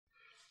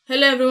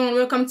Hello everyone,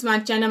 welcome to my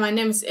channel. My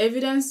name is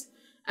Evidence,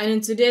 and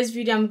in today's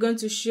video I'm going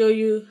to show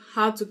you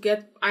how to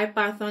get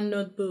IPython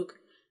notebook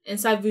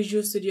inside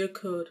Visual Studio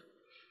Code.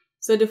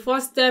 So the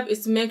first step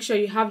is to make sure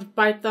you have the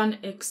Python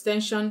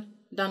extension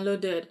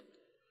downloaded.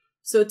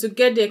 So to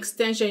get the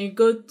extension, you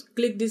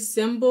click this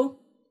symbol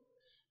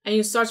and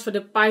you search for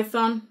the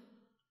Python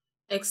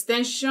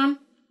extension,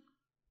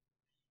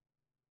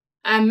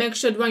 and make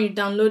sure the one you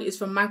download is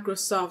from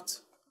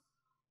Microsoft.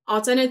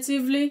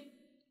 Alternatively,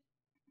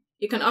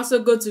 you can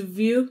also go to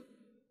View,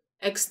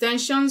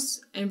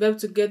 Extensions, and be able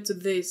to get to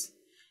this.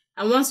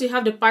 And once you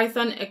have the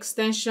Python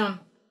extension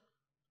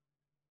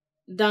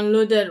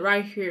downloaded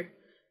right here,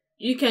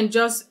 you can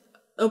just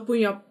open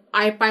your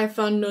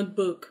IPython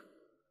notebook.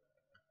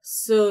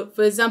 So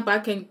for example, I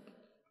can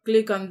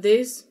click on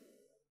this,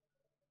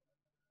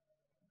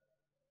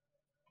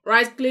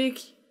 right click,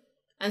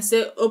 and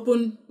say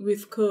Open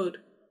with Code.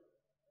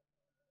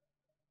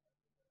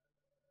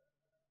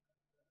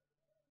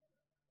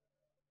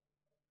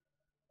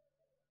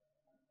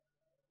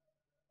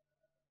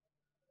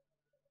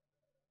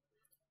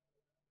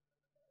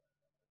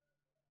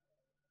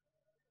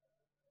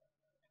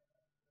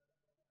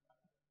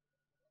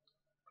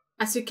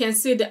 As you can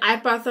see, the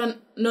IPython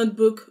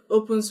notebook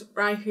opens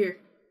right here.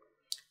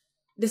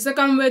 The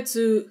second way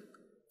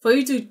for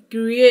you to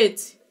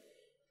create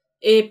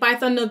a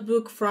Python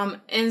notebook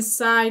from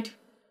inside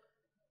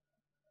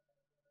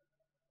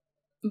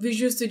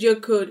Visual Studio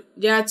Code,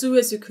 there are two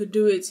ways you could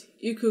do it.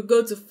 You could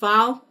go to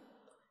File,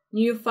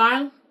 New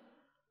File,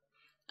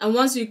 and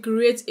once you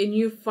create a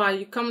new file,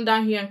 you come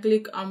down here and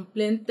click on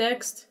Plain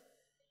Text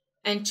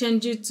and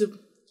change it to,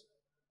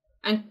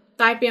 and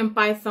type in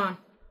Python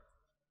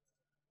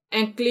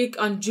and click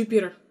on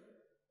Jupyter.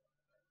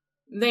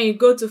 Then you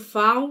go to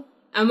File,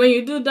 and when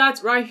you do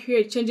that right here,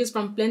 it changes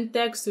from plain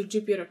text to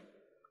Jupyter.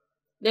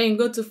 Then you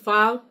go to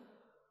File,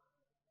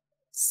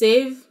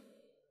 Save,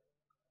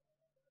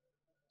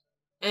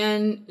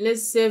 and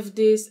let's save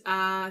this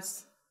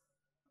as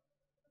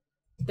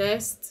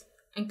test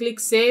and click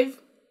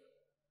Save.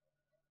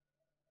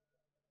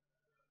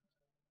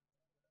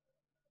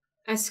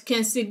 As you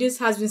can see, this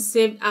has been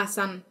saved as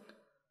an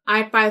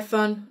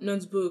IPython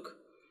notebook.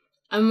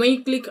 And when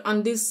you click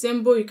on this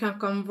symbol, you can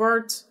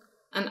convert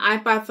an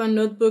IPython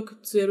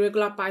notebook to a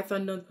regular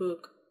Python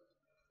notebook.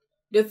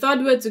 The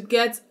third way to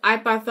get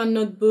IPython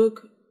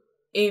notebook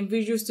in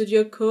Visual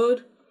Studio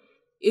Code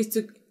is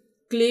to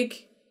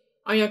click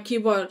on your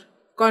keyboard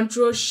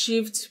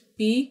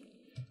Ctrl-Shift-P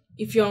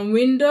if you're on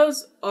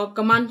Windows, or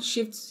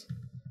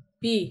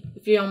Command-Shift-P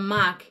if you're on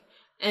Mac,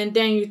 and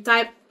then you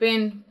type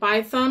in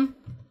Python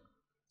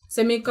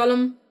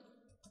semicolon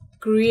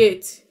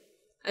create.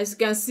 As you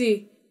can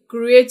see,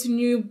 create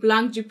new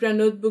blank Jupyter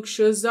notebook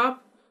shows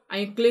up,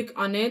 and you click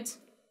on it,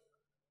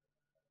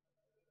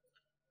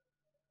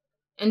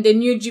 and the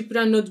new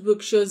Jupyter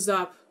notebook shows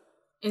up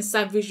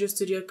inside Visual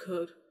Studio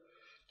Code.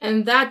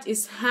 And that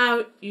is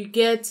how you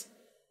get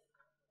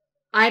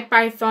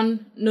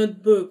IPython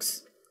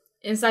notebooks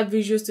inside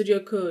Visual Studio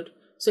Code.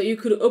 So you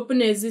could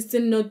open an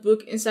existing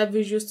notebook inside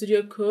Visual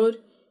Studio Code.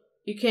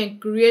 You can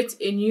create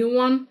a new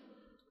one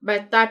by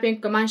typing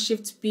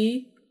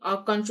Command-Shift-P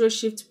or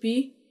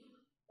Ctrl-Shift-P,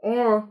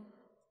 or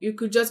you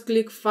could just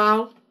click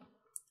File,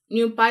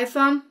 New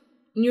Python,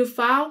 New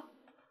File,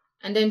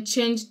 and then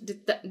change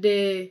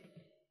the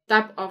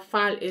type of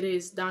file it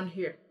is down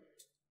here.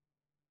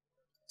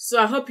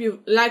 So I hope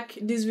you like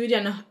this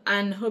video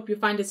and hope you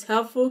find it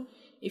helpful.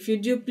 If you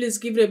do, please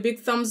give it a big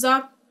thumbs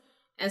up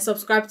and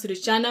subscribe to the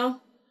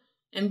channel,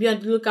 and be on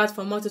the lookout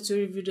for more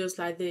tutorial videos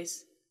like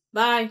this.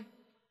 Bye!